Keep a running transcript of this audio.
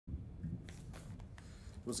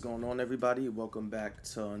What's going on, everybody? Welcome back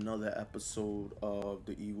to another episode of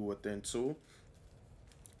The Evil Within 2.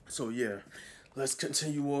 So yeah, let's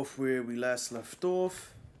continue off where we last left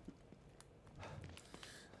off.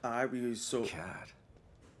 Cat.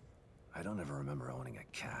 I don't ever remember owning a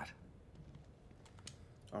cat.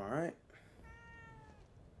 Alright.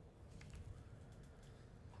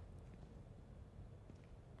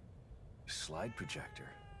 Slide projector.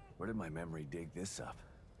 Where did my memory dig this up?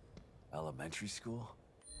 Elementary school?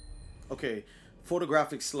 Okay,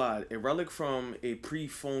 photographic slide, a relic from a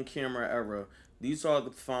pre-phone camera era. These are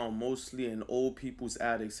found mostly in old people's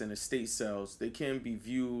attics and estate cells. They can be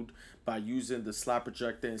viewed by using the slide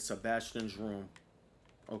projector in Sebastian's room.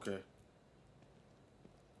 Okay.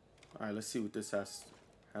 Alright, let's see what this has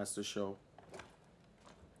to show.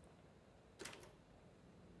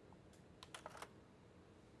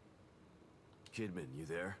 Kidman, you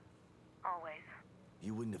there? Always.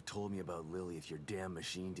 You wouldn't have told me about Lily if your damn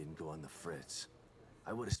machine didn't go on the fritz.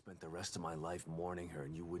 I would have spent the rest of my life mourning her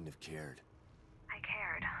and you wouldn't have cared. I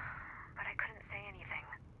cared, but I couldn't say anything.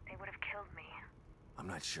 They would have killed me. I'm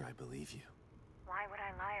not sure I believe you. Why would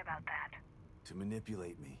I lie about that? To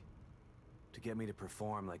manipulate me. To get me to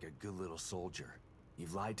perform like a good little soldier.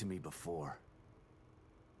 You've lied to me before.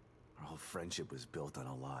 Our whole friendship was built on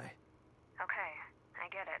a lie. Okay, I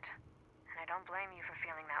get it. And I don't blame you for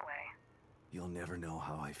feeling that way. You'll never know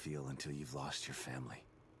how I feel until you've lost your family.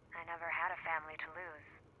 I never had a family to lose.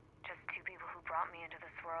 Just two people who brought me into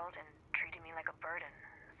this world and treated me like a burden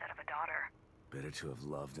instead of a daughter. Better to have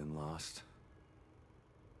loved and lost?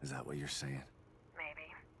 Is that what you're saying?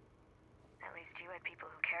 Maybe. At least you had people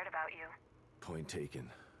who cared about you. Point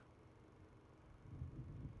taken.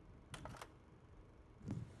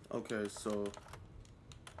 Okay, so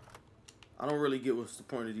I don't really get what's the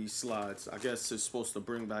point of these slides. I guess it's supposed to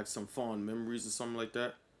bring back some fond memories or something like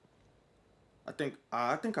that. I think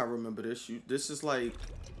I remember this. This is like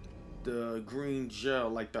the green gel,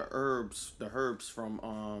 like the herbs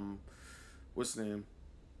from what's the name?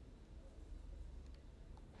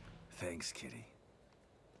 Thanks, kitty.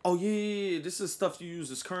 Oh yeah. This is stuff you use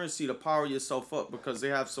as currency to power yourself up because they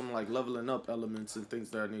have some like leveling up elements and things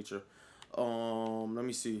of that nature. Let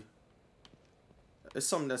me see. It's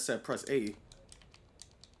something that said press A.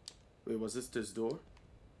 Wait, was this door?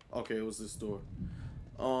 Okay, it was this door.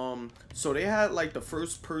 So they had like the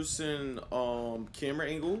first person camera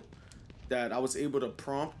angle that I was able to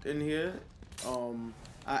prompt in here. I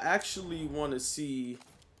actually want to see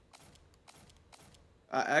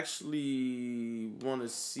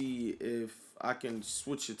if I can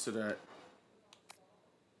switch it to that.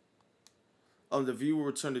 The view will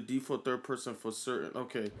return to default third person for certain.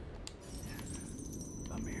 Okay.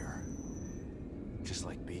 A mirror. Just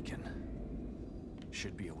like Beacon.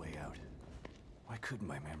 Should be a way out. Why couldn't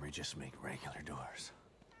my memory just make regular doors?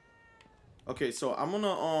 Okay, so I'm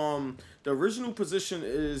gonna the original position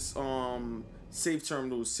is save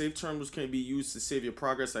terminals. Save terminals can be used to save your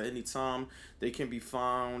progress at any time. They can be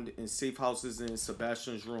found in safe houses in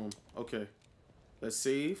Sebastian's room. Okay. Let's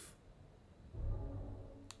save.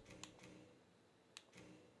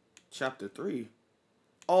 Chapter 3.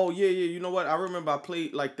 Oh, yeah. You know what? I remember I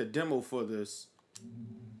played, like, the demo for this.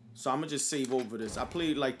 So I'm going to just save over this. I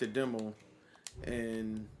played, like, the demo.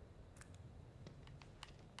 And...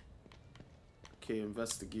 Okay,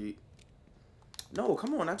 investigate. No,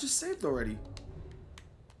 come on. I just saved already.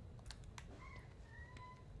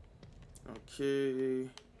 Okay.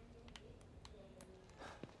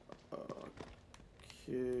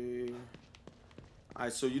 Okay.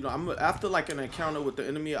 Alright, so I'm after like an encounter with the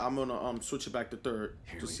enemy, I'm gonna switch it back to third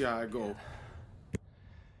to see how I go.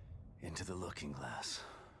 Into the looking glass.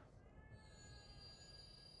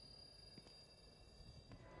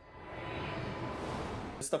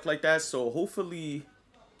 Stuff like that, so hopefully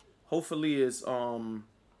it's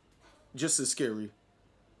just as scary.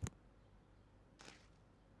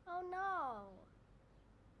 Oh no.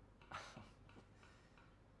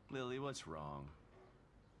 Lily, what's wrong?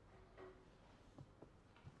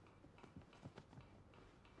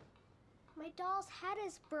 My doll's head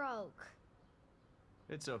is broke.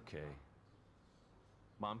 It's okay.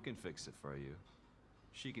 Mom can fix it for you.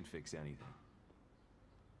 She can fix anything.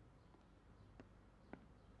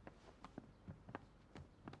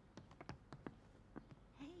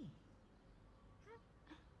 Hey.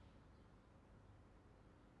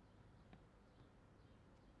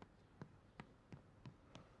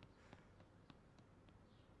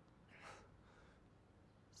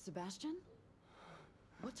 Sebastian?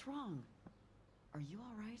 What's wrong? Are you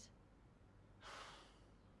all right?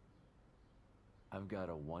 I've got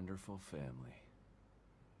a wonderful family.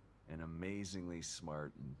 An amazingly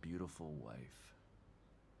smart and beautiful wife.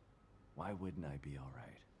 Why wouldn't I be all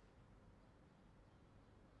right?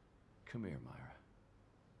 Come here, Myra.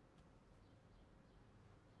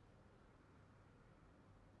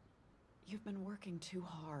 You've been working too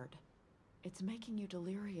hard. It's making you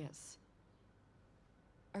delirious.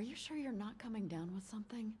 Are you sure you're not coming down with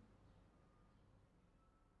something?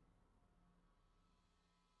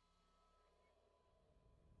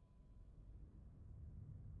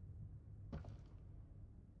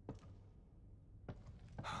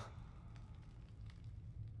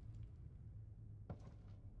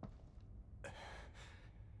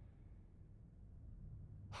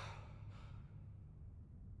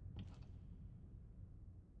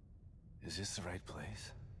 Is this the right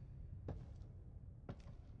place?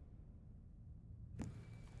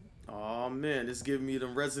 Oh man, this giving me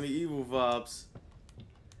them Resident Evil vibes.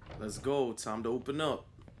 Let's go. Time to open up.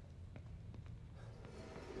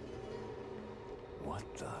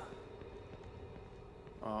 What the?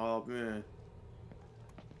 Oh man.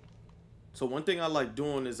 So one thing I like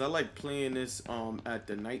doing is I like playing this at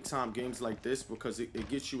the nighttime games like this because it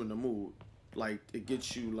gets you in the mood. Like it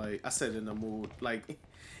gets you like I said in the mood. Like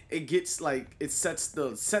it gets like it sets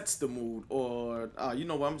the mood, or you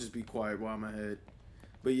know what, I'm just be quiet while I'm ahead.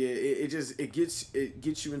 But yeah, it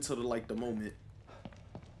gets you into the moment.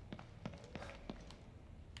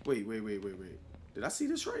 Wait. Did I see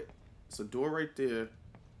this right? It's a door right there.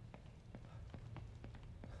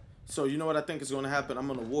 So you know what I think is gonna happen? I'm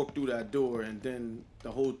gonna walk through that door and then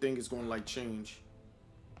the whole thing is gonna like change.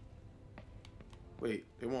 Wait,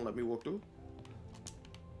 they won't let me walk through?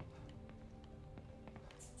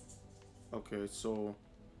 Okay, so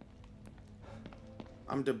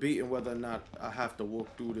I'm debating whether or not I have to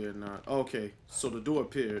walk through there or not. Okay, so the door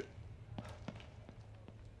appeared.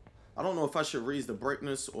 I don't know if I should raise the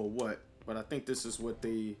brightness or what, but I think this is what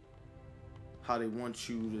how they want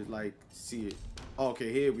you to like see it.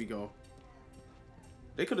 Okay, here we go.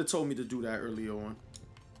 They could have told me to do that earlier on.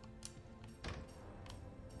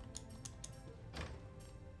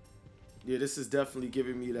 Yeah, this is definitely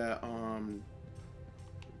giving me that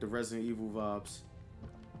the Resident Evil vibes.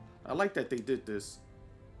 I like that they did this.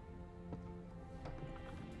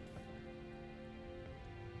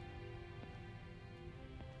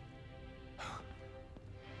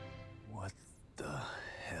 What the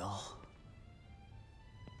hell?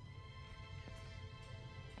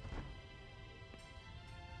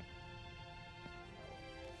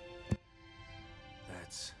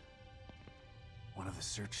 That's one of the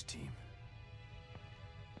search team.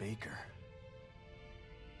 Baker.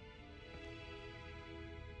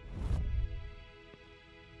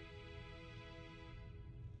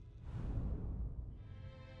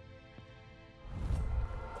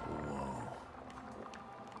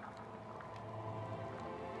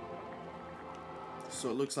 So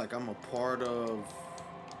it looks like I'm a part of...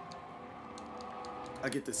 I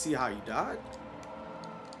get to see how he died?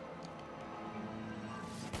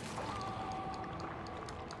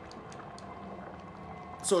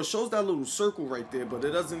 So it shows that little circle right there, but it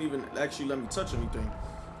doesn't even actually let me touch anything.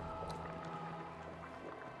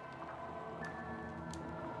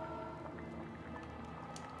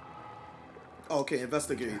 Okay,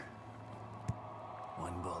 investigate.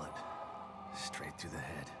 One bullet. Straight through the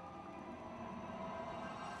head.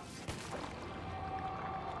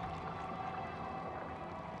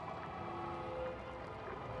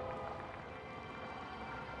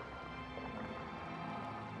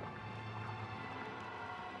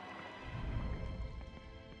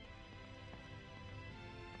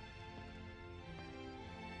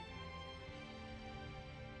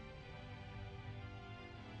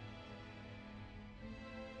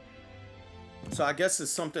 So I guess it's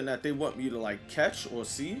something that they want me to like catch or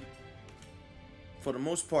see. For the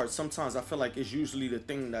most part, sometimes I feel like it's usually the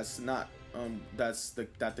thing that's not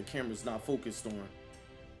that the camera's not focused on.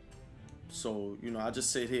 So, you know, I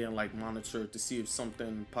just sit here and like monitor it to see if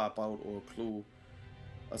something pop out or a clue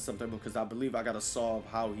or something, because I believe I gotta solve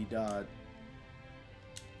how he died.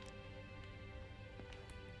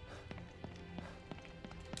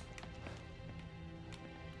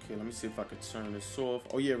 Okay, let me see if I could turn this off.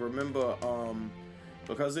 Oh yeah, remember,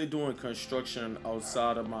 because they're doing construction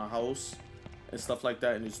outside of my house and stuff like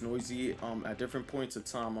that, and it's noisy, at different points of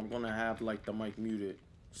time, I'm gonna have like the mic muted.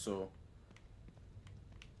 So,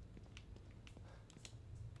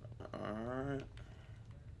 alright.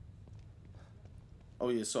 Oh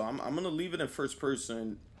yeah, so I'm gonna leave it in first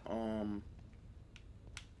person. Oh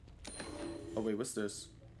wait, what's this?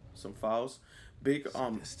 Some files. Big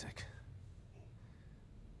Sadistic.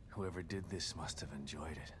 Whoever did this must have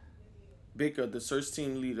enjoyed it. Baker, the search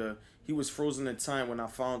team leader, he was frozen in time when I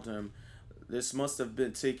found him. This must have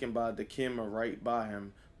been taken by the camera right by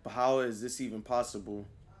him. But how is this even possible?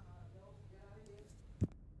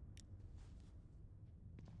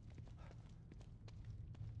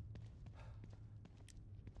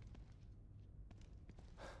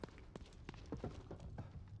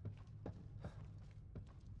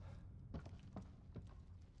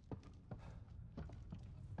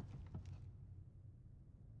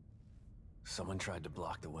 Someone tried to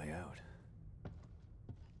block the way out.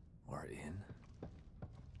 Or in.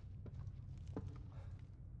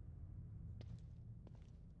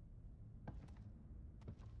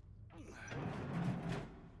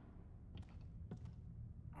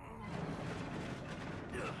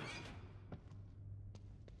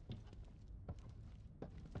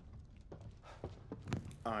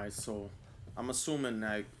 Alright, so I'm assuming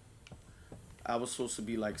that I was supposed to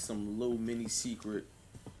be like some little mini secret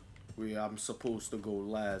where I'm supposed to go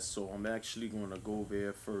last, so I'm actually gonna go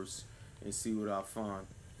there first and see what I find.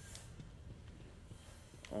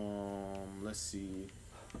 Let's see.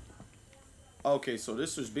 Okay, so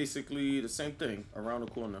this was basically the same thing around the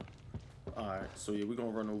corner. Alright, so yeah, we're gonna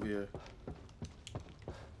run over here.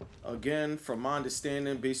 Again, from my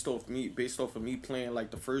understanding, based off of me playing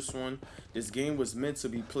like the first one, this game was meant to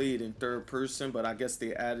be played in third person, but I guess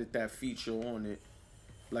they added that feature on it,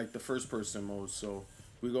 like the first person mode. So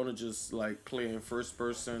we're gonna just like play in first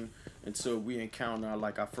person until we encounter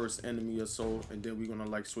like our first enemy or so, and then we're gonna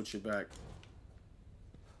like switch it back.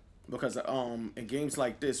 Because in games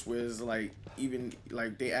like this, where it's like even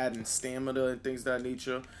like they adding stamina and things of that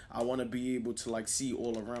nature, I want to be able to like see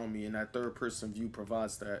all around me, and that third person view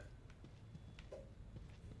provides that.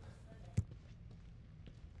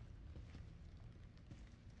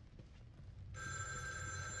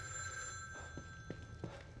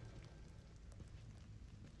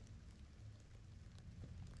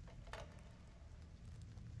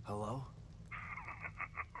 Hello?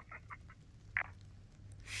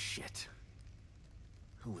 Shit.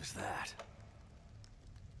 Who was that?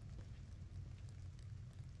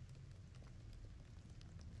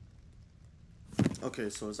 Okay,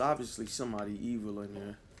 so it's obviously somebody evil in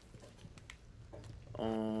there.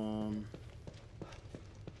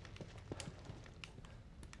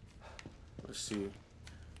 Let's see.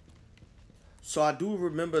 So I do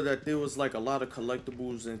remember that there was like a lot of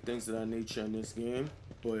collectibles and things of that nature in this game.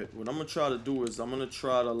 But what I'm gonna try to do is I'm gonna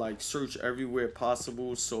try to like search everywhere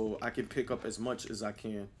possible so I can pick up as much as I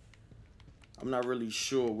can. I'm not really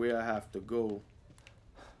sure where I have to go.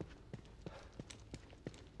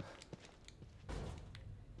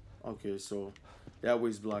 Okay, so that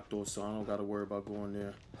way's blocked off, so I don't gotta worry about going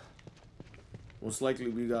there. Most likely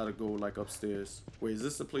we gotta go like upstairs. Wait, is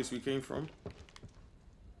this the place we came from?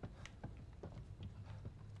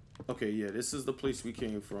 Okay, yeah, this is the place we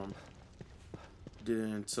came from.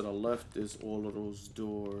 Then to the left is all of those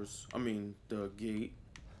doors. I mean, the gate.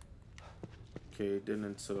 Okay,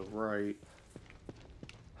 then to the right.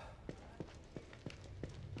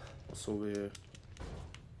 What's over here?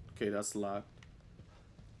 Okay, that's locked.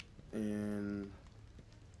 And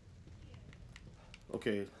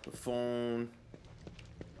okay, the phone.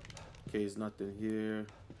 Okay, there's nothing here.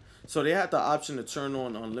 So they had the option to turn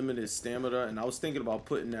on unlimited stamina, and I was thinking about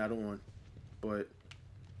putting that on, but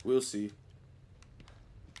we'll see.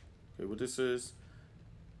 Okay, what this is?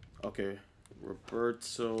 Okay,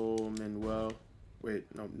 Roberto Manuel. Wait,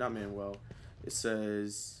 no, not Manuel. It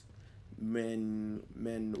says Manuela.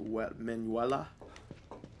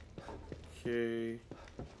 Okay.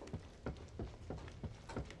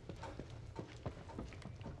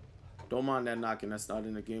 Don't mind that knocking. That's not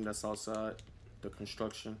in the game. That's outside. The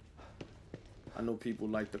construction. I know people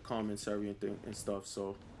like the commentary and stuff.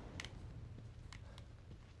 So,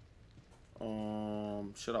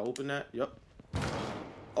 should I open that? Yep.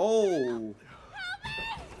 Oh.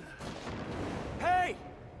 Hey!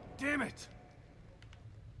 Damn it!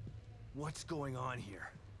 What's going on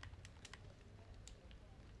here?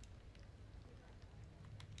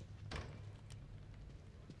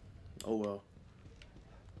 Oh well.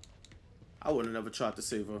 I would have never tried to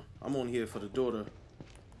save her. I'm on here for the daughter.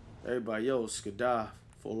 Everybody else could die.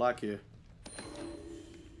 Full lock here.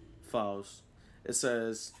 Files. It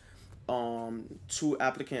says, to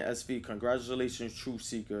applicant SV, congratulations, Truth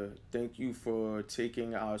Seeker. Thank you for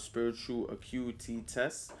taking our spiritual acuity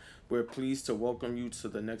test. We're pleased to welcome you to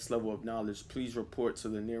the next level of knowledge. Please report to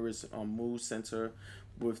the nearest move center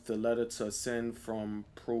with the letter to send from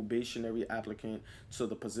probationary applicant to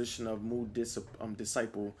the position of mood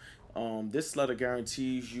disciple. This letter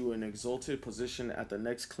guarantees you an exalted position at the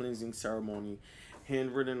next cleansing ceremony.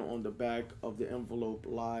 Handwritten on the back of the envelope,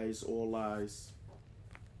 lies, all lies.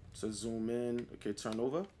 So zoom in. Okay, turn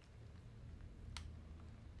over.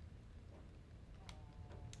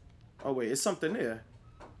 Oh wait, it's something there.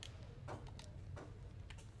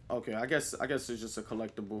 Okay, I guess it's just a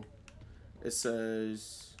collectible. It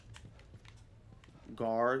says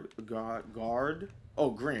guard. Oh,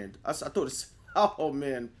 grand. I thought it's. Oh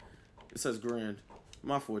man, it says grand.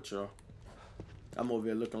 My fault, y'all. I'm over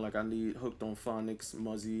here looking like I need hooked on phonics,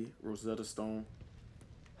 Muzzy, Rosetta Stone.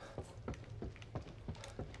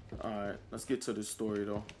 All right, let's get to this story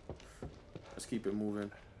though. Let's keep it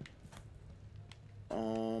moving.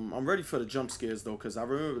 I'm ready for the jump scares though, cause I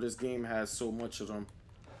remember this game has so much of them.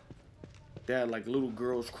 They had like little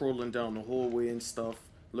girls crawling down the hallway and stuff,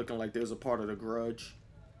 looking like there's a part of the Grudge.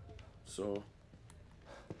 So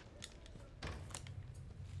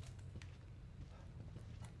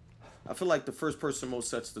I feel like the first person mode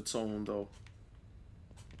sets the tone though.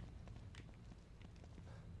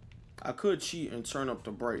 I could cheat and turn up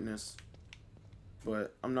the brightness,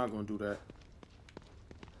 but I'm not gonna do that.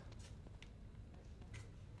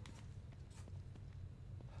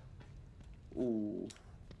 Ooh,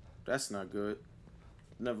 that's not good.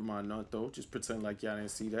 Never mind, not though. Just pretend like y'all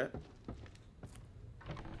didn't see that.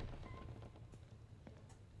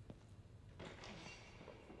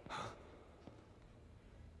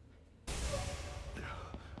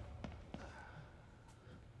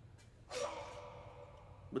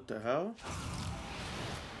 What the hell?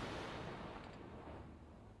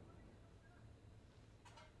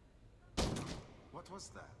 What was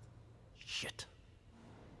that? Shit.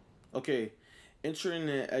 Okay, entering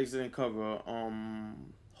and exiting cover.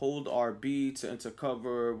 Hold RB to enter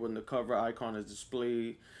cover. When the cover icon is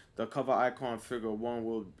displayed, the cover icon figure 1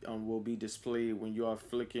 will be displayed when you are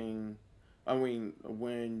flicking.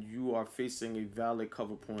 When you are facing a valid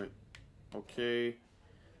cover point. Okay.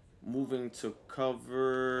 Moving to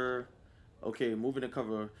cover. Okay, moving to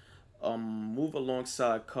cover. Move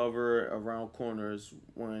alongside cover around corners.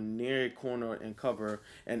 When near a corner in cover,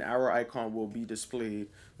 an arrow icon will be displayed.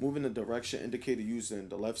 Move in the direction indicated using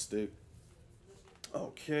the left stick.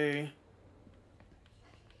 Okay.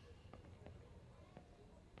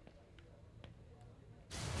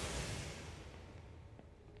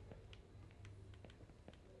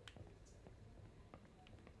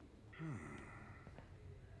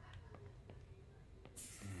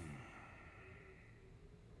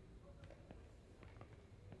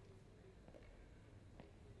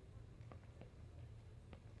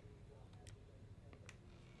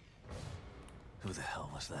 Who the hell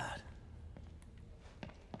was that?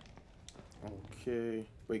 Okay.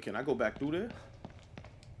 Wait, can I go back through there?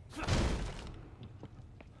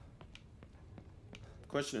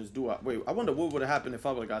 Question is, do I... Wait, I wonder what would have happened if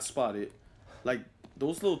I would have got spotted. Like,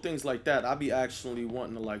 those little things like that, I'd be actually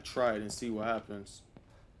wanting to, like, try it and see what happens.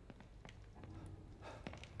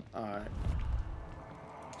 Alright.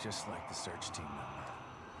 Just like the search team member.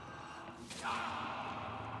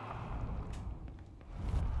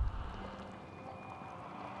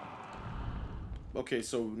 Okay,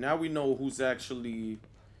 so now we know who's actually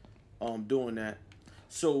doing that.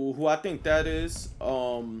 So who I think that is,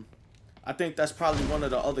 I think that's probably one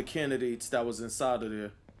of the other candidates that was inside of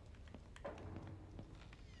there.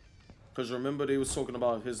 Because remember they was talking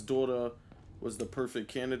about his daughter was the perfect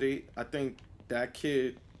candidate. I think that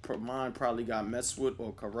kid mind probably got messed with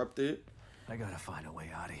or corrupted. I gotta find a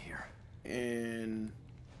way out of here. And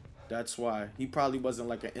that's why. He probably wasn't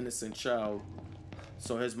like an innocent child.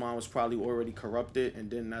 So his mind was probably already corrupted, and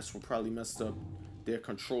then that's what probably messed up their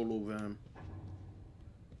control over him.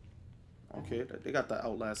 Okay, they got the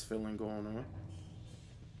Outlast feeling going on.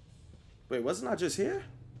 Wait, wasn't I just here?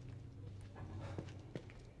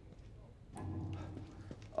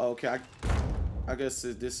 Okay, I guess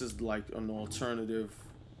this is like an alternative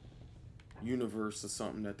universe or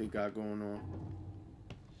something that they got going on.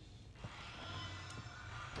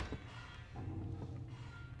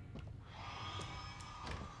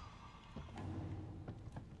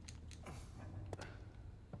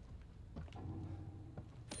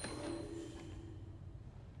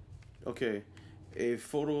 Okay, a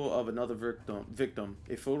photo of another victim.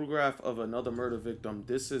 A photograph of another murder victim.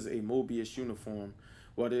 This is a Mobius uniform.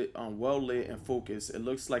 What it well lit and focused. It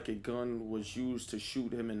looks like a gun was used to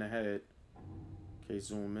shoot him in the head. Okay,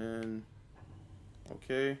 zoom in.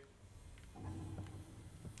 Okay.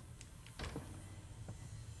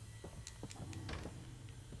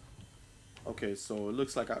 Okay, so it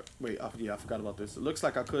looks like yeah, I forgot about this. It looks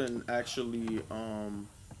like I couldn't actually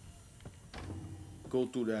go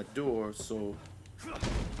through that door, so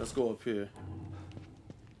let's go up here.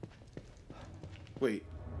 Wait,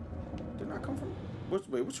 didn't I come from?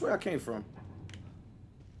 Wait, which way I came from?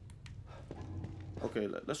 Okay,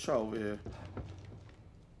 let's try over here.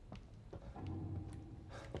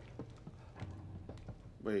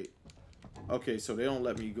 Wait, Okay, so they don't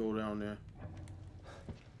let me go down there.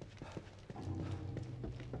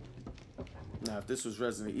 Now, if this was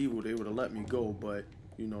Resident Evil, they would have let me go, but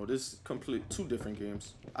you know, this is two different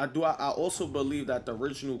games. I also believe that the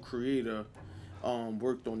original creator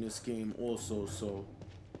worked on this game also, so,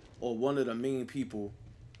 or one of the main people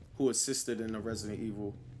who assisted in the Resident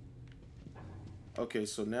Evil. Okay,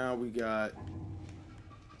 so now we got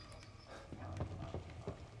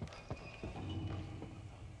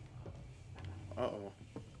uh-oh.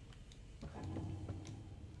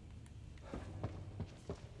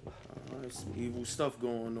 Alright, some evil stuff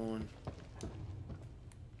going on.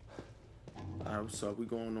 Alright, so we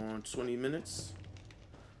going on 20 minutes.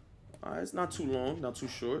 Alright, it's not too long, not too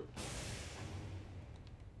short.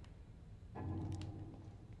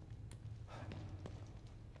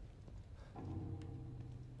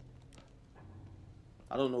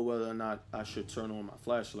 I don't know whether or not I should turn on my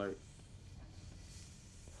flashlight.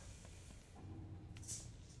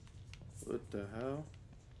 What the hell?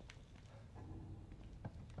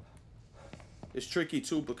 It's tricky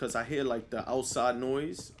too because I hear like the outside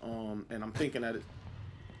noise, and I'm thinking that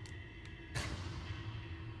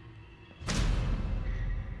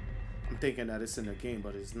it's in the game,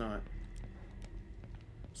 but it's not.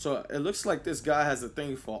 So it looks like this guy has a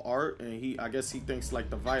thing for art, and I guess he thinks like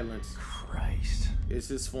the violence Christ. is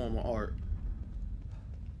his form of art.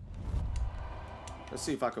 Let's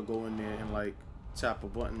see if I could go in there and like tap a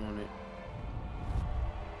button on it.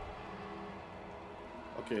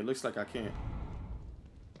 Okay, it looks like I can't.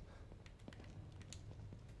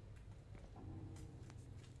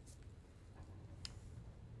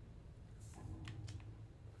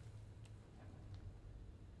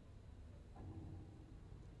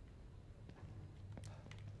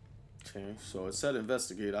 Okay, so it said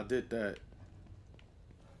investigate. I did that.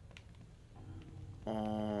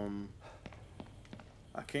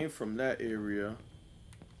 I came from that area.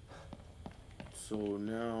 So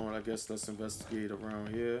now I guess let's investigate around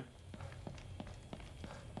here.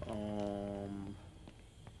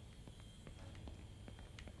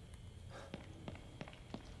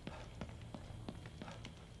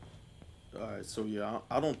 Alright, so yeah,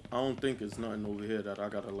 I don't think it's nothing over here that I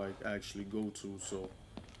gotta like actually go to, so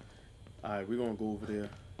alright, we're gonna go over there.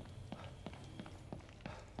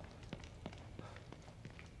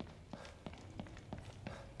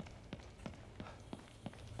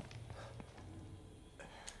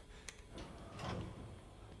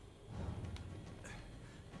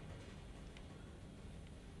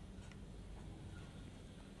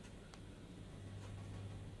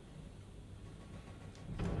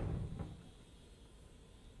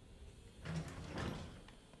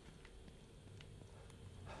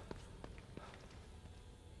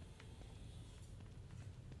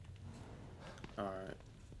 Alright.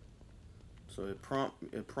 So it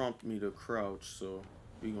prompt me to crouch, so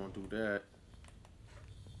we gonna do that.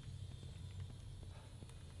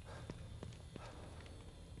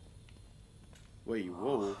 Wait,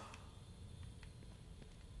 whoa.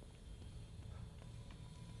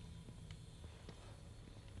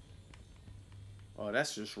 Oh,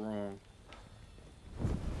 that's just wrong.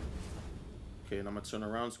 Okay, and I'm gonna turn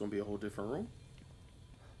around, it's gonna be a whole different room.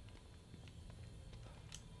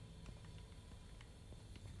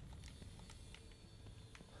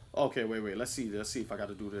 Okay, wait. Let's see if I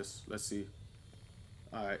gotta do this. Let's see.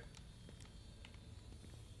 Alright.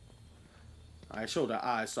 I showed the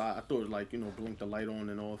eye, so I thought like, you know, blink the light on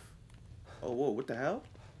and off. Oh, whoa, what the hell?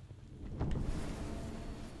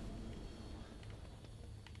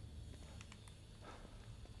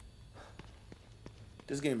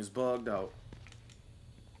 This game is bugged out.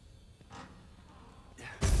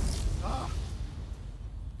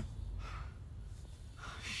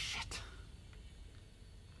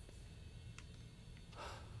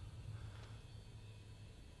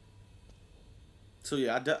 So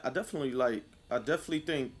yeah, I definitely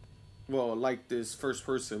think, well, like this first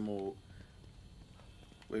person mode.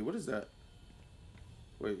 Wait, what is that?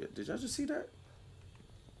 Wait, did y'all just see that?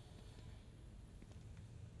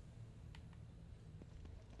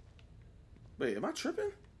 Wait, am I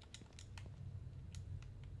tripping?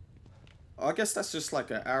 Oh, I guess that's just like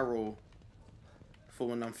an arrow for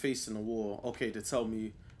when I'm facing the wall. Okay, to tell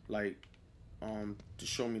me like, to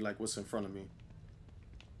show me like what's in front of me.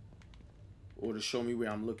 Or to show me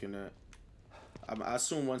where I'm looking at. I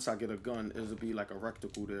assume once I get a gun, it'll be like a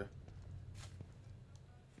rectangle there.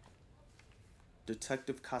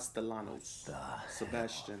 Detective Castellanos.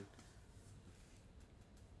 Sebastian.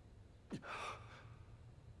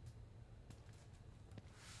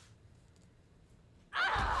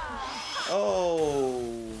 Oh,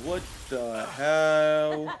 what the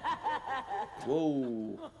hell?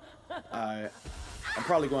 Whoa. Alright. I'm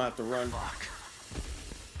probably gonna have to run. Fuck.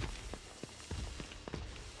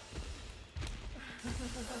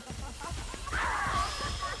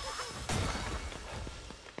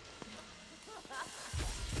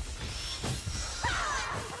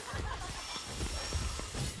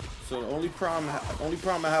 So the only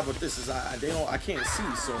problem I have with this is I can't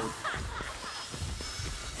see, so.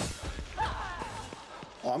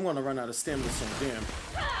 Oh, I'm gonna run out of stamina, so damn.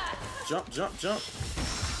 Jump, jump, jump.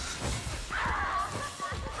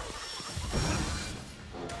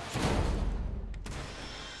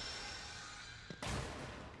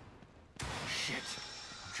 Shit.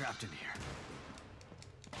 I'm trapped in here.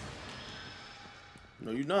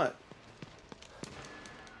 No, you're not.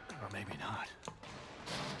 Or maybe not.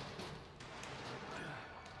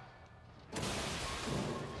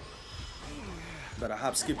 Better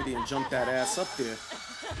hop, skippity, and jump that ass up there.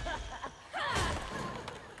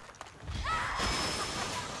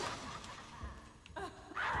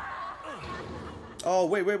 Oh,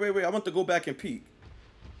 wait. I want to go back and peek.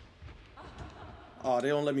 Oh, they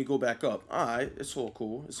don't let me go back up. Alright, it's all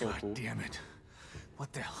cool. It's all God cool. damn it.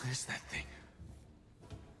 What the hell is that thing?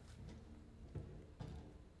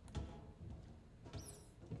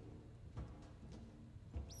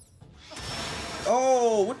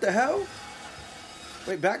 Oh, what the hell?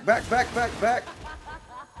 Wait, back.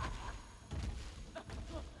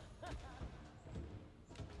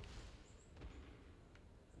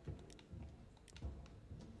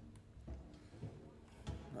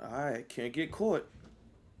 Alright, can't get caught.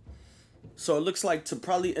 So it looks like to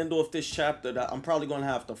probably end off this chapter that I'm probably gonna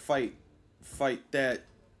have to fight that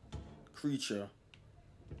creature.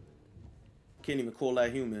 Can't even call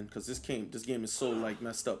that human because this game is so like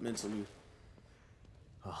messed up mentally.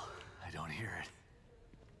 Oh, I don't hear it.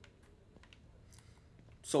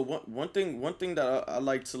 So one thing that I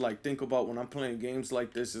like to like think about when I'm playing games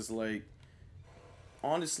like this is like,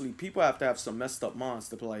 honestly, people have to have some messed up minds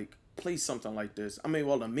to like play something like this. I mean,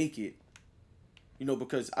 well, to make it, you know,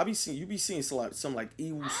 because you be seeing some like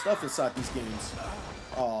evil stuff inside these games.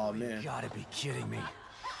 Oh man, You gotta be kidding me.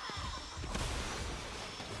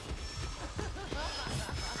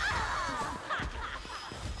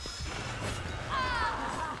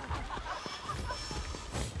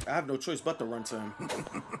 I have no choice but to run to him.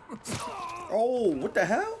 Oh, what the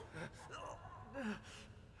hell?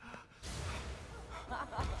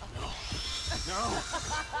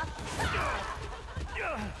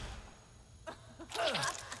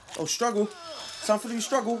 Oh, struggle. Time for the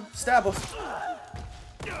struggle. Stab her.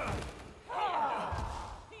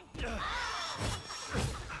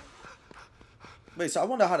 Wait, so I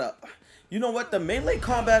wonder how to... You know what? The melee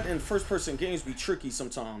combat in first-person games be tricky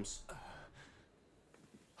sometimes.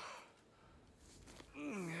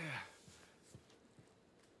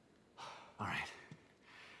 All right.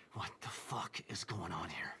 What the fuck is going on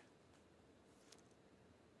here?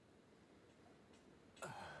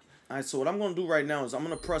 Alright, so what I'm going to do right now is I'm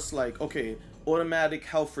going to press like, okay, automatic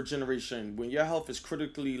health regeneration. When your health is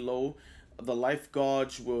critically low, the life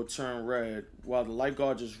gauge will turn red. While the life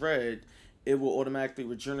gauge is red, it will automatically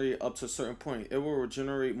regenerate up to a certain point. It will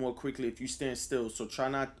regenerate more quickly if you stand still. So try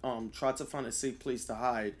to find a safe place to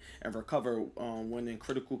hide and recover when in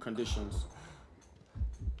critical conditions.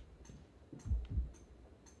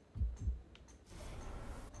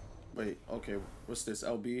 Wait, okay, what's this?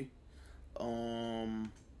 LB?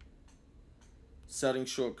 Setting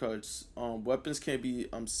shortcuts. Weapons can be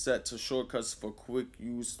set to shortcuts for quick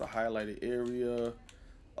use to highlighted area.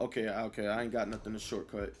 Okay, I ain't got nothing to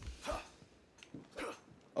shortcut.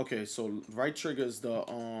 Okay, so right trigger is the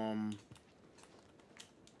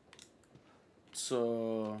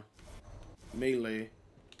to melee.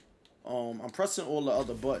 I'm pressing all the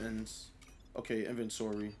other buttons. Okay,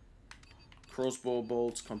 inventory. Crossbow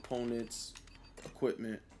bolts, components,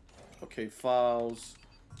 equipment. Okay, files,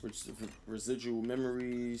 residual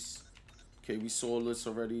memories. Okay, we saw this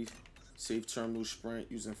already. Save terminal,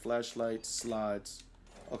 sprint, using flashlights, slides.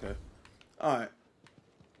 Okay, all right.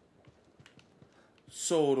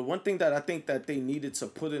 So the one thing that I think that they needed to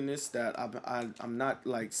put in this that I'm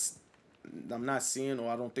not seeing,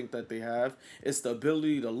 or I don't think that they have, is the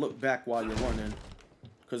ability to look back while you're running.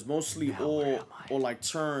 Because mostly or like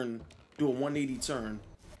turn, do a 180 turn.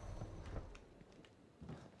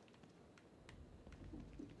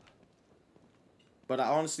 But I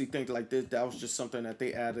honestly think like that was just something that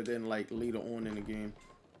they added in like later on in the game,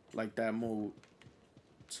 like that mode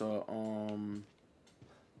to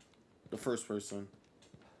the first person.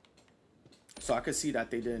 So I could see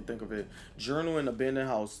that they didn't think of it. Journal in abandoned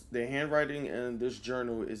house. The handwriting in this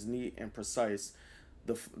journal is neat and precise.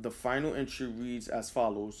 The final entry reads as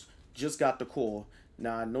follows: just got the call.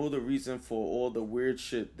 Now, I know the reason for all the weird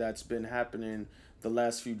shit that's been happening the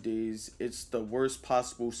last few days. It's the worst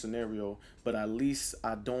possible scenario, but at least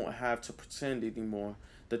I don't have to pretend anymore.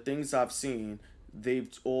 The things I've seen, they've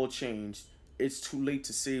all changed. It's too late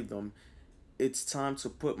to save them. It's time to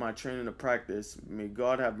put my training to practice. May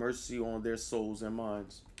God have mercy on their souls and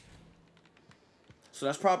minds. So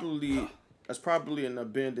that's probably an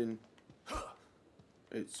abandoned.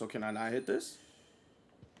 So can I not hit this?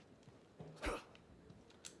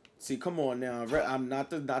 See, come on now. I'm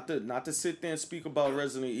not to sit there and speak about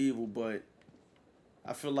Resident Evil, but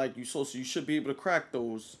I feel like you should be able to crack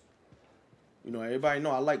those. You know, everybody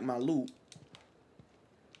know I like my loot.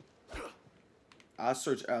 I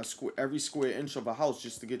search every square inch of a house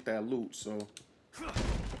just to get that loot. So,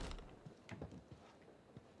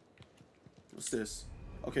 what's this?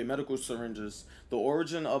 Okay, medical syringes. The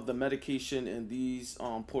origin of the medication in these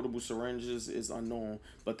portable syringes is unknown,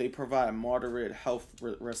 but they provide moderate health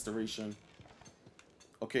restoration.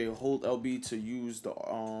 Okay, hold LB to use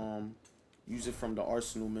it from the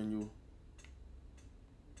arsenal menu.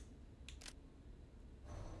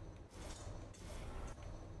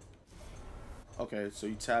 Okay, so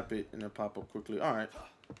you tap it and it pop up quickly. All right.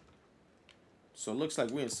 So it looks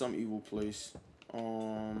like we're in some evil place.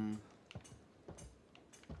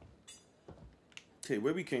 Okay,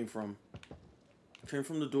 where we came from? Came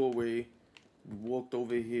from the doorway. We walked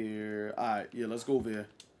over here. All right, yeah, let's go over here.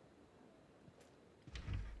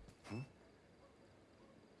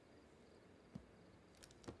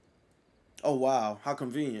 Oh wow, how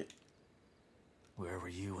convenient. Where were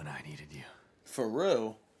you when I needed you? For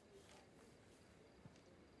real.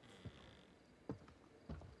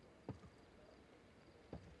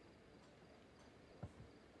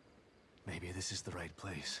 Maybe this is the right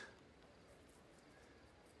place.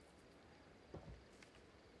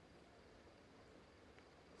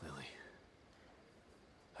 Lily,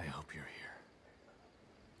 I hope you're here.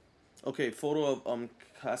 Okay, photo of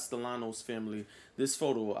Castellano's family. This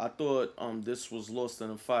photo, I thought this was lost in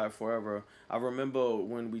the fire forever. I remember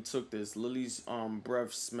when we took this. Lily's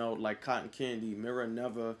breath smelled like cotton candy. Mira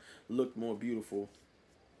never looked more beautiful.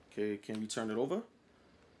 Okay, can we turn it over?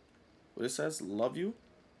 What it says? Love you?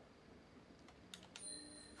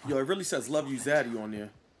 Yo, it really says love you Zaddy on there.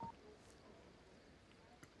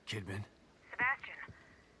 Kidman? Sebastian,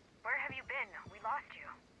 where have you been? We lost you.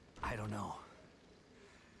 I don't know.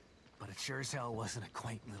 But it sure as hell wasn't a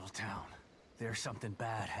quaint little town. There's something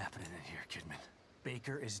bad happening in here, Kidman.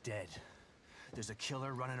 Baker is dead. There's a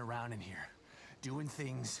killer running around in here, doing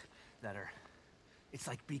things that are... It's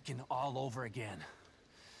like Beacon all over again.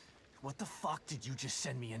 What the fuck did you just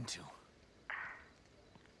send me into?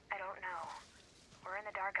 I don't know. We're in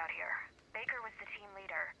the dark out here. Baker was the team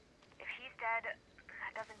leader. If he's dead,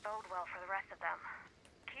 that doesn't bode well for the rest of them.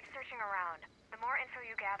 Keep searching around. The more info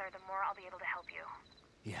you gather, the more I'll be able to help you.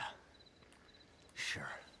 Yeah. Sure.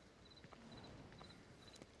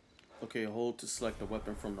 Okay, hold to select the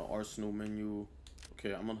weapon from the arsenal menu.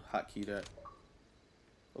 Okay, I'm gonna hotkey that.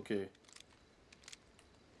 Okay.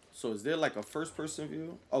 So is there like a first-person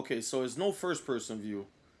view? Okay, so it's no first-person view.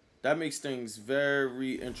 That makes things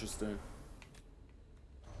very interesting.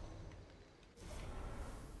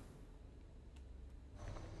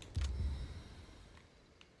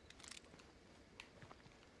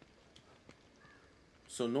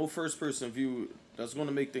 So no first-person view. That's going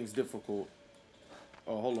to make things difficult.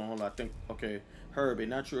 Oh, hold on. I think, okay. Herb, a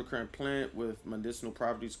natural occurring plant with medicinal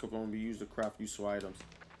properties could only be used to craft useful items.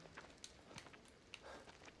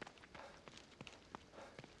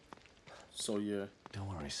 So, yeah. Don't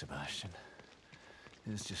worry, Sebastian.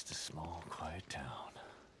 It's just a small, quiet town.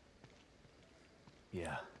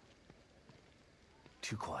 Yeah.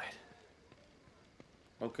 Too quiet.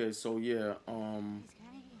 Okay, so, yeah,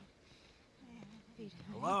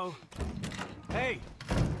 Hello? Hey!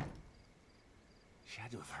 She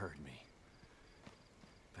had to have heard me.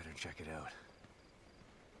 Better check it out.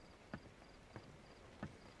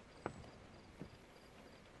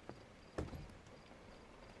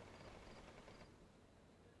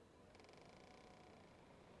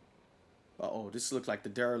 uh-oh, this looks like the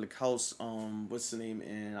derelict house, what's the name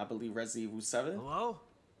in, I believe, Resident Evil 7? Hello?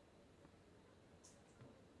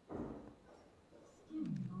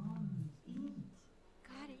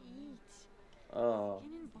 Gotta eat. Oh.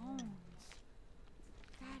 Skin and bones.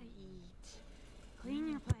 Gotta eat. Clean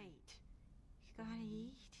your plate. You gotta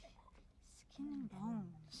eat. Skin and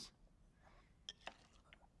bones.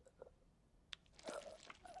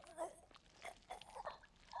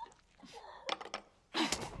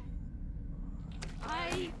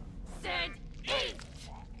 I said eat!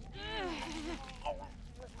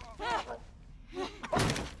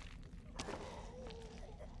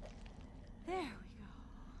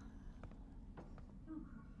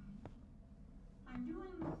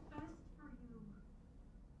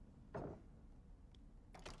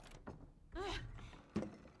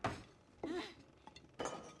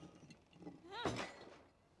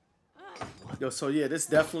 Yo, so yeah, this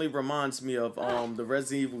definitely reminds me of the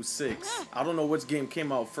Resident Evil 6. I don't know which game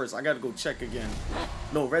came out first. I gotta go check again.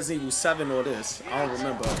 No, Resident Evil 7 or this. I don't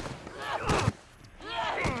remember.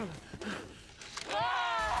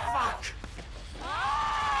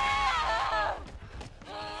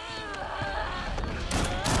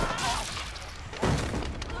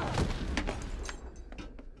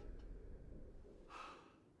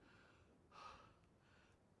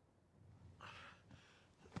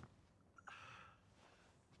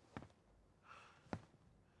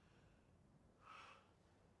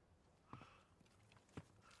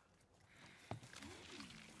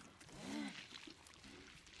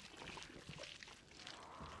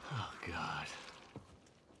 Oh, God.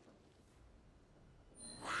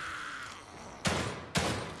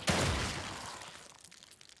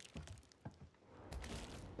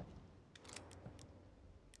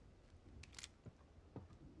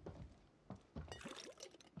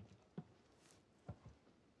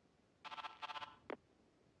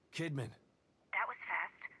 Kidman. That was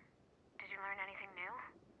fast. Did you learn anything new?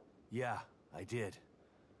 Yeah, I did.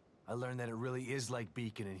 I learned that it really is like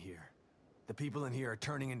Beacon in here. The people in here are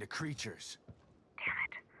turning into creatures. Damn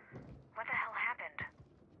it. What the hell happened?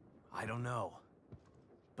 I don't know.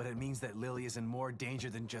 But it means that Lily is in more danger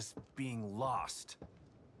than just being lost.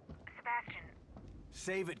 Sebastian,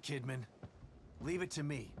 Save it, Kidman. Leave it to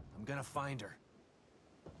me. I'm gonna find her.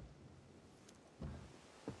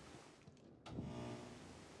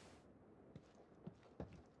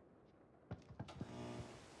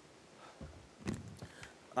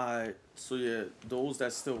 Alright, so yeah, those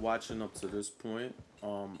that's still watching up to this point,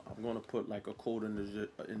 I'm gonna put like a code in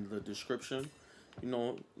the description. You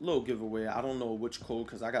know, little giveaway. I don't know which code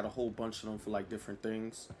because I got a whole bunch of them for like different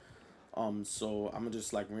things. So I'm gonna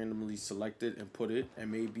just like randomly select it and put it. It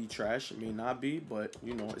may be trash, it may not be, but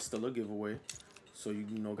you know, it's still a giveaway. So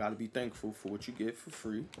you know, gotta be thankful for what you get for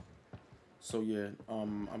free. So yeah,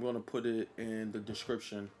 I'm gonna put it in the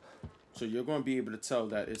description. So you're going to be able to tell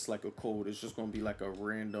that it's like a code. It's just going to be like a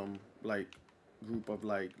random like group of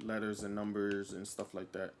like letters and numbers and stuff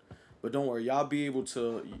like that. But don't worry, y'all going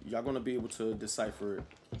to be able to decipher it.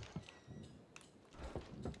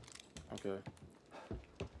 Okay.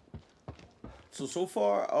 So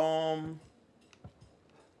far,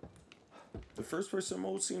 the first person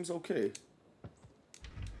mode seems okay.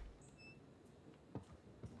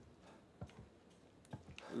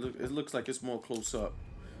 It looks like it's more close up.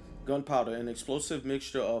 Gunpowder, an explosive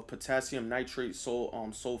mixture of potassium nitrate,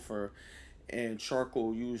 sulfur, and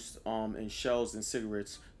charcoal used in shells and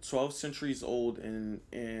cigarettes. 12 centuries old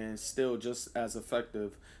and still just as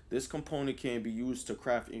effective. This component can be used to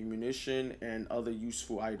craft ammunition and other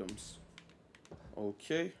useful items.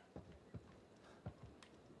 Okay.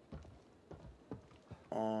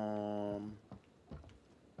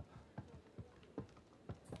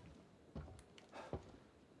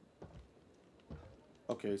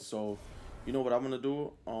 Okay, so you know what I'm gonna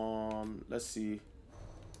do? Let's see.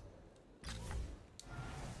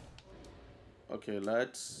 Okay,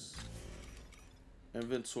 let's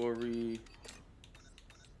inventory.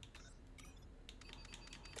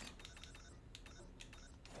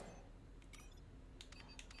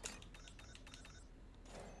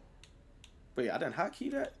 Wait, I didn't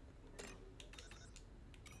hotkey that?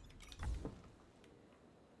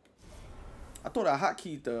 I thought I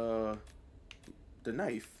hotkeyed the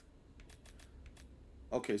knife.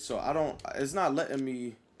 Okay, so I don't, it's not letting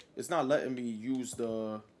me use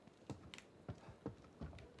the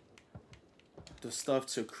stuff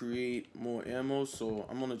to create more ammo, so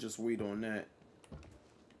I'm gonna just wait on that.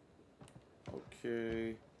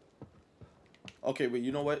 Okay. Okay, wait,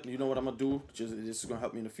 you know what I'm gonna do? This is gonna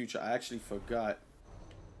help me in the future. I actually forgot.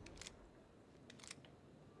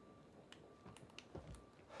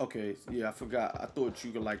 Okay, yeah, I forgot. I thought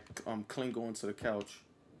you could like cling onto the couch.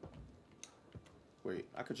 Wait,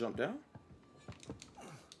 I could jump down?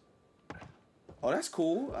 Oh, that's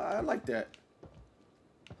cool. I like that.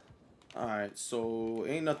 Alright, so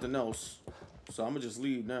ain't nothing else. So I'm gonna just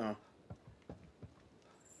leave now.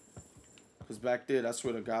 Cause back there, that's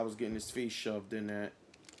where the guy was getting his face shoved in at.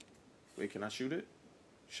 Wait, can I shoot it?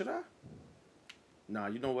 Should I? Nah,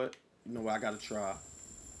 you know what? You know what? I gotta try.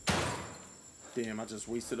 Damn, I just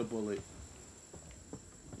wasted a bullet.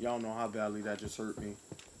 Y'all know how badly that just hurt me.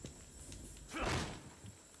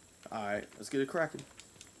 Alright, let's get it cracking.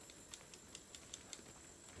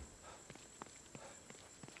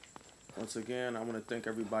 Once again, I want to thank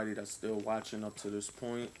everybody that's still watching up to this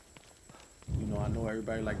point. You know, I know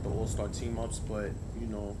everybody like the all-star team-ups, but, you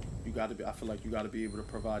know, you gotta be, I feel like you gotta be able to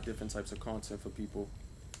provide different types of content for people.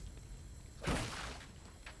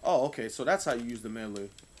 Oh, okay, so that's how you use the melee.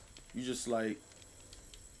 You just like,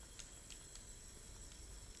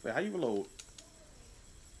 wait, how you reload?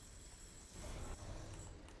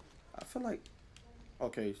 I feel like,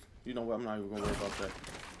 okay, you know what? I'm not even gonna worry about that.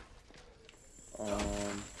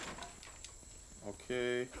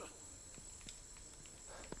 Okay.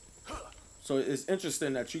 So it's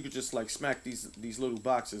interesting that you could just like smack these little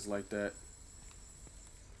boxes like that.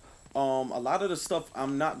 A lot of the stuff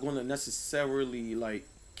I'm not gonna necessarily like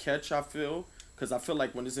catch, I feel, because I feel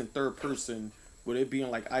like when it's in third person, with it being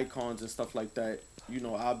like icons and stuff like that, you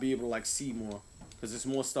know, I'll be able to like see more, because it's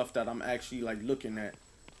more stuff that I'm actually like looking at,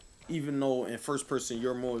 even though in first person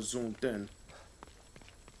you're more zoomed in.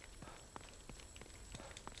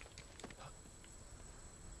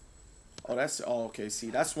 Oh, that's, oh, okay, see,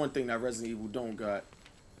 that's one thing that Resident Evil don't got,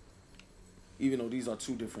 even though these are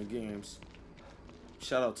two different games.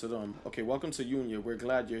 Shout out to them. Okay, welcome to Union. We're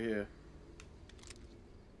glad you're here.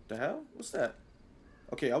 The hell? What's that?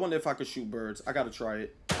 Okay, I wonder if I could shoot birds. I gotta try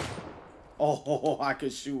it. Oh, I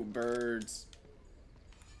could shoot birds.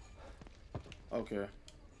 Okay.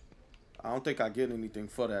 I don't think I get anything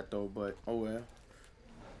for that though, but oh well.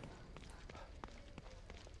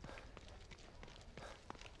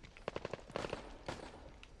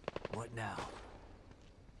 What now?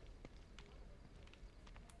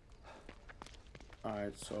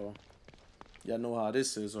 Alright, so y'all know how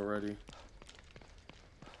this is already.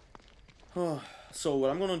 So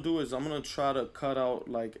what I'm gonna do is I'm gonna try to cut out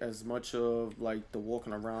like as much of like the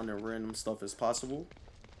walking around and random stuff as possible.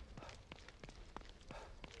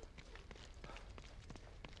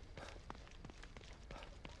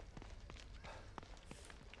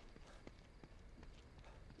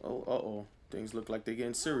 Oh, uh-oh. Things look like they're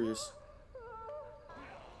getting serious.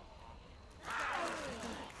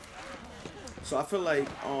 So I feel like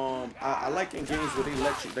I like in games where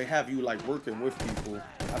they have you like working with people.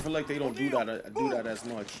 I feel like they don't do that as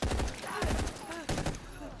much.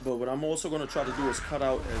 But what I'm also gonna try to do is cut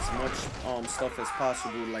out as much stuff as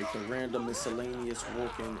possible, like the random miscellaneous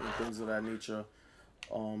walking and things of that nature.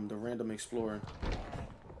 The random exploring.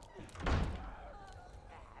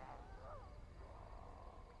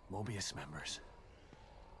 Mobius members.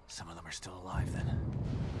 Some of them are still alive then.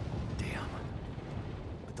 Damn.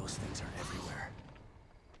 But those things are everywhere.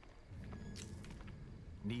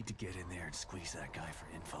 Need to get in there and squeeze that guy for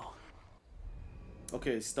info.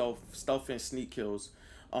 Okay, stealth and sneak kills.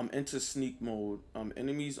 Enter sneak mode.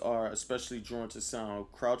 Enemies are especially drawn to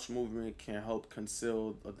sound. Crouch movement can help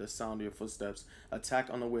conceal the sound of your footsteps. Attack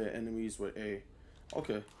unaware enemies with A.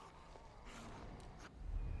 Okay.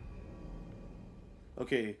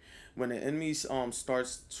 Okay, when the enemy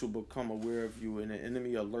starts to become aware of you, an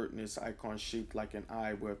enemy alertness icon shaped like an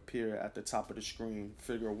eye will appear at the top of the screen.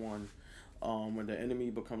 Figure 1. When the enemy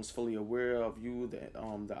becomes fully aware of you,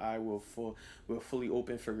 the eye will fully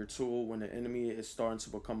open. Figure 2. When the enemy is starting to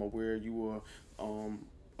become aware, you will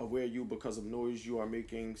aware you because of noise you are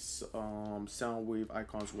making. Sound wave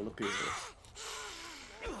icons will appear.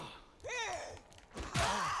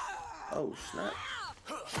 Oh snap!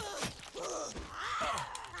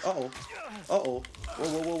 Uh-oh. Uh-oh. Whoa,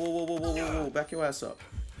 whoa, whoa, whoa, whoa, whoa, whoa, whoa, whoa. Back your ass up.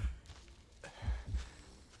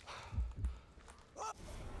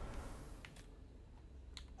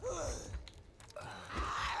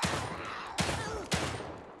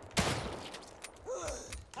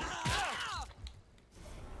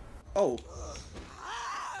 Oh.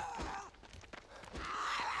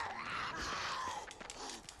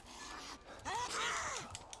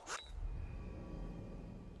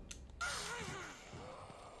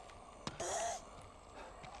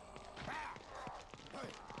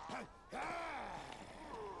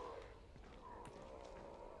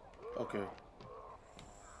 Okay.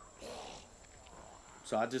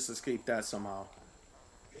 So I just escaped that somehow.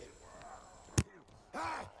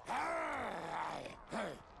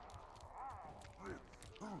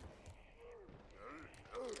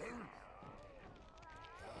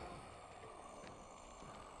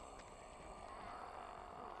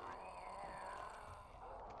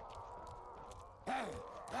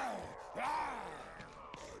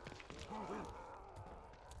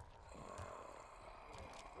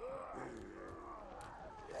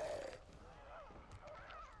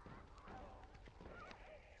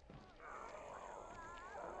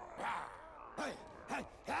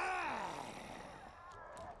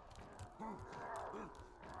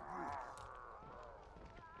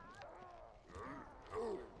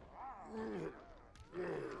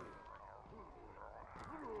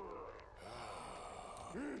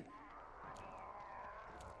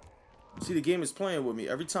 See, the game is playing with me.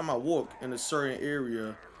 Every time I walk in a certain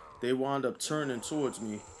area, they wind up turning towards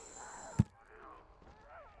me.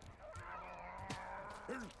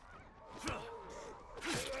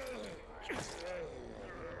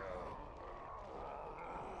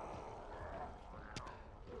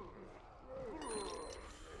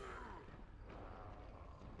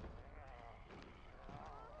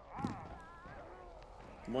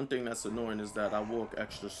 One thing that's annoying is that I walk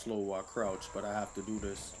extra slow while crouched, but I have to do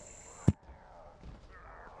this.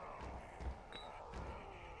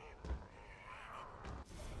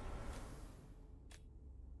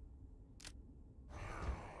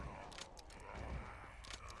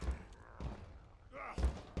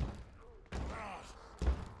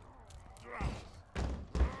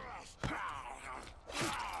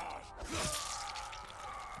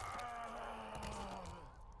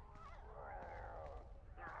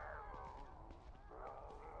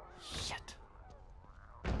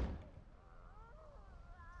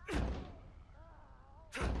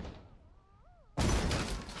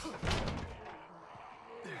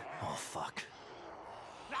 Oh, fuck.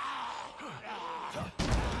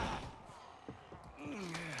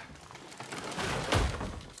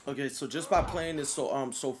 Okay, so just by playing this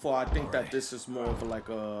so far, I think that this is more of like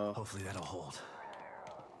Hopefully that'll hold.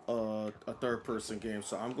 a third-person game.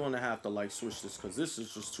 So I'm going to have to like switch this because this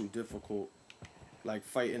is just too difficult. Like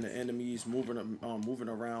fighting the enemies, moving around, moving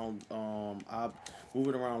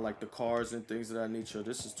around like the cars and things of that nature.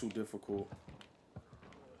 This is too difficult.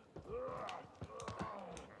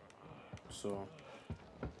 So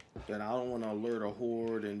then I don't want to alert a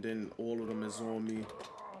horde and then all of them is on me.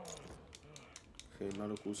 Okay,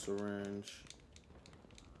 medical syringe.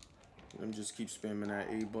 Let me just keep spamming that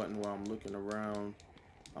A button while I'm looking around.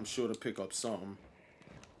 I'm sure to pick up something.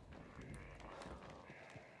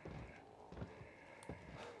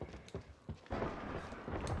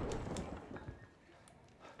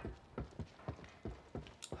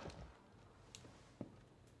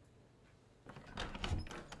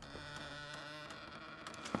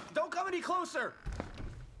 Don't come any closer!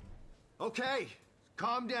 Okay,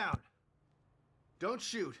 calm down. Don't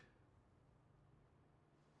shoot.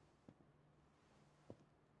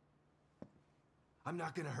 I'm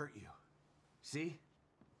not gonna hurt you. See?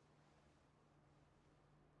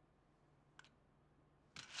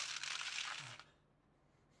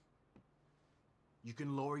 You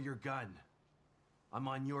can lower your gun. I'm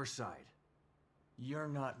on your side. You're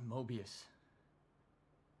not Mobius.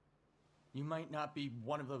 You might not be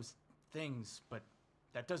one of those things, but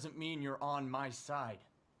that doesn't mean you're on my side.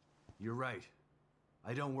 You're right.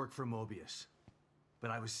 I don't work for Mobius, but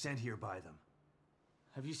I was sent here by them.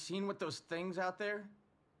 Have you seen what those things out there?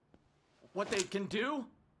 What they can do?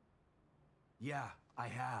 Yeah, I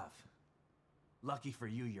have. Lucky for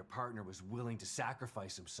you, your partner was willing to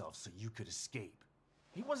sacrifice himself so you could escape.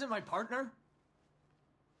 He wasn't my partner.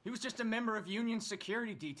 He was just a member of Union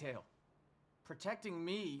security detail. Protecting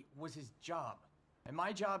me was his job, and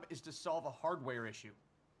my job is to solve a hardware issue.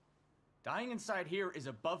 Dying inside here is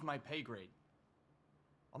above my pay grade.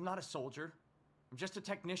 I'm not a soldier. I'm just a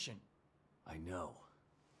technician. I know.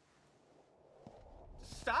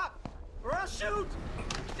 Stop, or I'll shoot!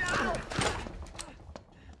 No!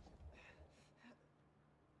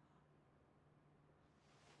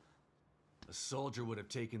 A soldier would have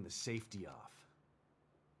taken the safety off.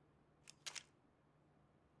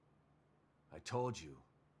 I told you,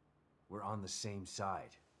 we're on the same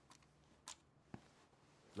side.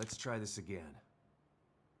 Let's try this again.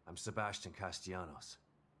 I'm Sebastian Castellanos.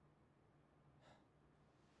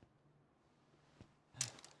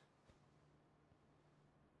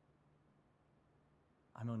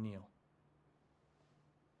 I'm O'Neill.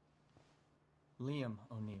 Liam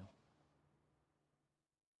O'Neill.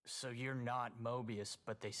 So you're not Mobius,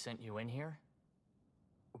 but they sent you in here?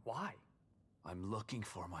 Why? I'm looking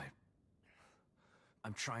for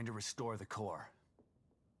I'm trying to restore the core.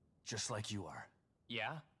 Just like you are.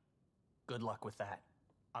 Yeah? Good luck with that.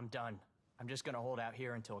 I'm done. I'm just gonna hold out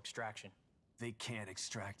here until extraction. They can't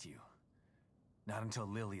extract you. Not until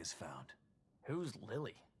Lily is found. Who's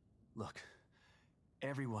Lily? Look,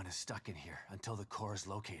 everyone is stuck in here until the core is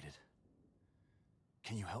located.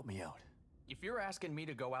 Can you help me out? If you're asking me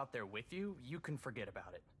to go out there with you, you can forget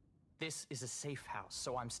about it. This is a safe house,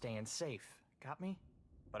 so I'm staying safe. Got me?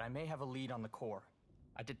 But I may have a lead on the core.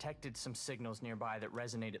 I detected some signals nearby that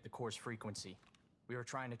resonate at the core's frequency. We were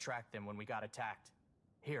trying to track them when we got attacked.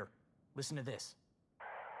 Here, listen to this.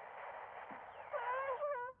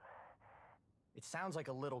 It sounds like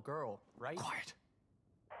a little girl, right? Quiet.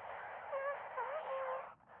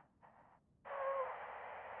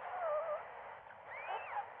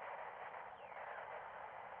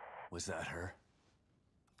 Was that her?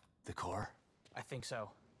 The core? I think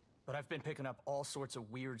so. But I've been picking up all sorts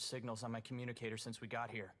of weird signals on my communicator since we got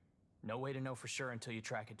here. No way to know for sure until you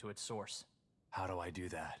track it to its source. How do I do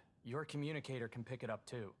that? Your communicator can pick it up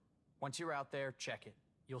too. Once you're out there, check it.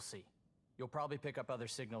 You'll see. You'll probably pick up other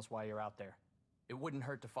signals while you're out there. It wouldn't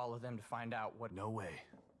hurt to follow them to find out what— No way.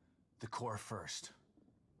 The core first.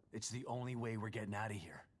 It's the only way we're getting out of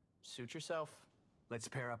here. Suit yourself. Let's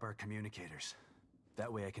pair up our communicators.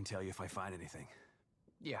 That way I can tell you if I find anything.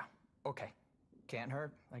 Yeah, okay. Can't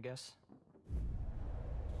hurt, I guess.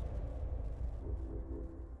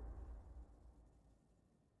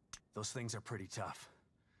 Those things are pretty tough.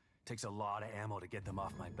 Takes a lot of ammo to get them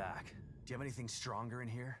off my back. Do you have anything stronger in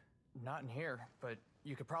here? Not in here, but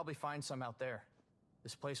you could probably find some out there.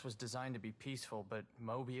 This place was designed to be peaceful, but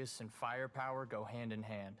Mobius and firepower go hand in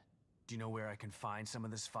hand. Do you know where I can find some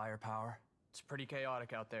of this firepower? It's pretty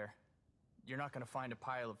chaotic out there. You're not gonna find a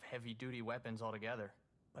pile of heavy-duty weapons altogether.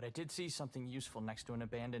 But I did see something useful next to an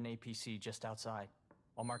abandoned APC just outside.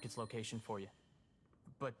 I'll mark its location for you.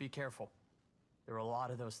 But be careful. There are a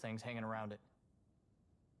lot of those things hanging around it.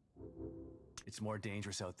 It's more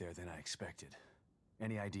dangerous out there than I expected.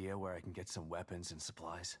 Any idea where I can get some weapons and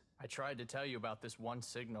supplies? I tried to tell you about this one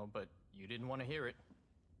signal, but you didn't want to hear it.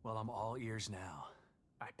 Well, I'm all ears now.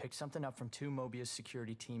 I picked something up from 2 Mobius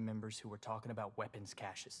security team members who were talking about weapons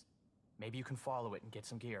caches. Maybe you can follow it and get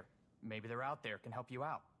some gear. Maybe they're out there, can help you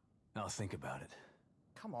out. I'll think about it.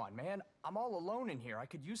 Come on, man. I'm all alone in here. I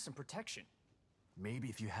could use some protection. Maybe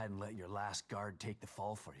if you hadn't let your last guard take the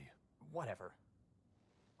fall for you. Whatever.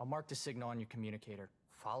 I'll mark the signal on your communicator.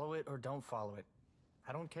 Follow it or don't follow it.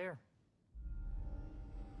 I don't care.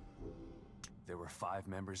 There were 5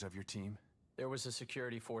 members of your team? There was a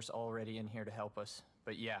security force already in here to help us.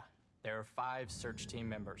 But yeah, there are 5 search team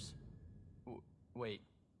members. Wait,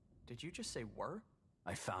 did you just say were?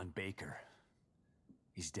 I found Baker.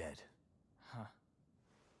 He's dead. Huh.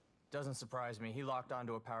 Doesn't surprise me. He locked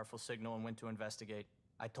onto a powerful signal and went to investigate.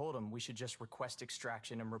 I told him we should just request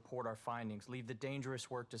extraction and report our findings, leave the dangerous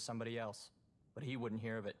work to somebody else. But he wouldn't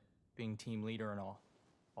hear of it, being team leader and all.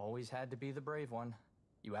 Always had to be the brave one.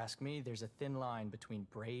 You ask me, there's a thin line between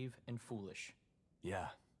brave and foolish. Yeah.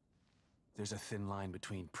 There's a thin line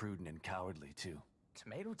between prudent and cowardly, too.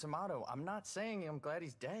 Tomato, tomato. I'm not saying I'm glad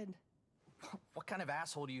he's dead. What kind of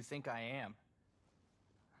asshole do you think I am?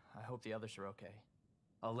 I hope the others are okay.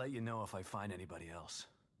 I'll let you know if I find anybody else.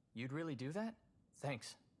 You'd really do that?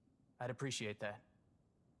 Thanks. I'd appreciate that.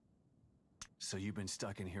 So you've been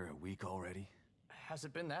stuck in here a week already? Has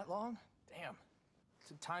it been that long? Damn.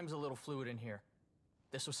 Time's a little fluid in here.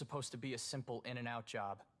 This was supposed to be a simple in-and-out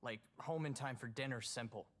job. Like, home in time for dinner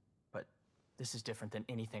simple. But this is different than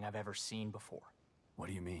anything I've ever seen before. What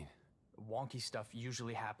do you mean? Wonky stuff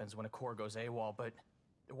usually happens when a core goes AWOL, but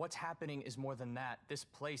what's happening is more than that. This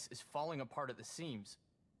place is falling apart at the seams.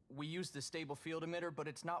 We used the stable field emitter, but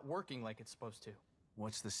it's not working like it's supposed to.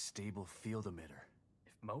 What's the stable field emitter?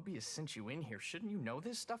 If Mobius sent you in here, shouldn't you know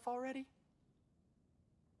this stuff already?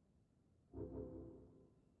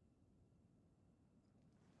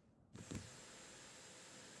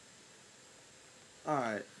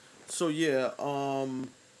 Alright. So yeah,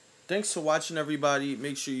 thanks for watching, everybody.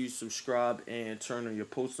 Make sure you subscribe and turn on your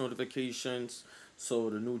post notifications so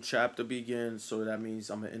the new chapter begins. So that means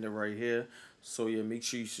I'm gonna end it right here. So yeah, make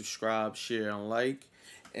sure you subscribe, share, and like,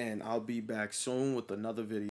 and I'll be back soon with another video.